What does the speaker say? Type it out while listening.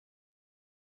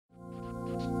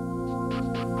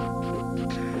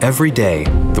Every day,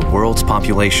 the world's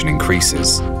population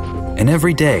increases. And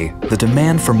every day, the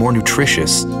demand for more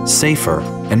nutritious, safer,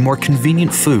 and more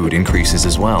convenient food increases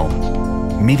as well.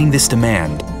 Meeting this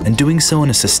demand, and doing so in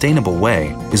a sustainable way,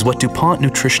 is what DuPont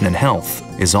Nutrition Health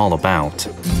is all about.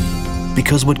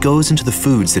 Because what goes into the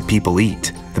foods that people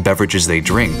eat, the beverages they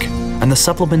drink, and the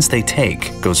supplements they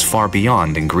take goes far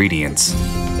beyond ingredients.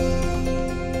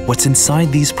 What's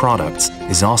inside these products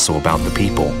is also about the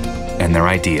people and their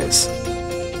ideas.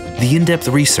 The in-depth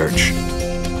research,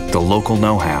 the local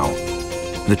know-how,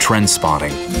 the trend spotting,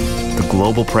 the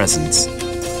global presence,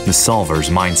 the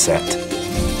solver's mindset.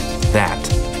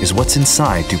 That is what's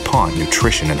inside DuPont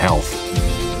Nutrition and Health.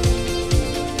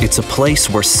 It's a place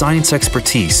where science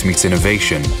expertise meets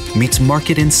innovation, meets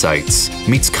market insights,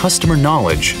 meets customer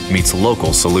knowledge, meets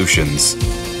local solutions.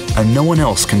 And no one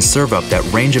else can serve up that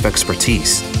range of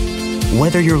expertise.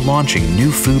 Whether you're launching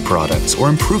new food products or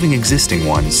improving existing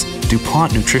ones,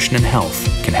 DuPont Nutrition and Health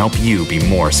can help you be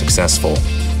more successful.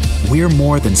 We're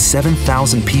more than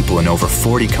 7,000 people in over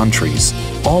 40 countries,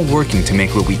 all working to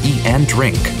make what we eat and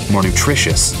drink more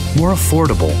nutritious, more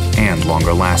affordable, and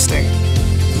longer lasting.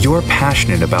 You're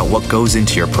passionate about what goes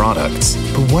into your products,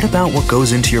 but what about what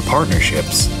goes into your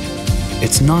partnerships?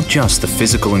 It's not just the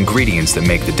physical ingredients that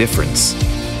make the difference.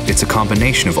 It's a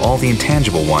combination of all the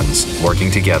intangible ones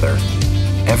working together.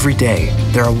 Every day,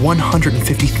 there are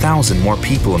 150,000 more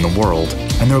people in the world,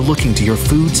 and they're looking to your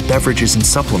foods, beverages, and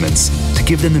supplements to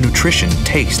give them the nutrition,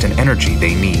 taste, and energy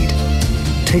they need.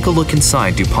 Take a look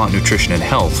inside DuPont Nutrition and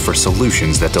Health for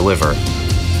solutions that deliver.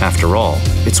 After all,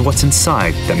 it's what's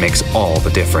inside that makes all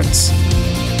the difference.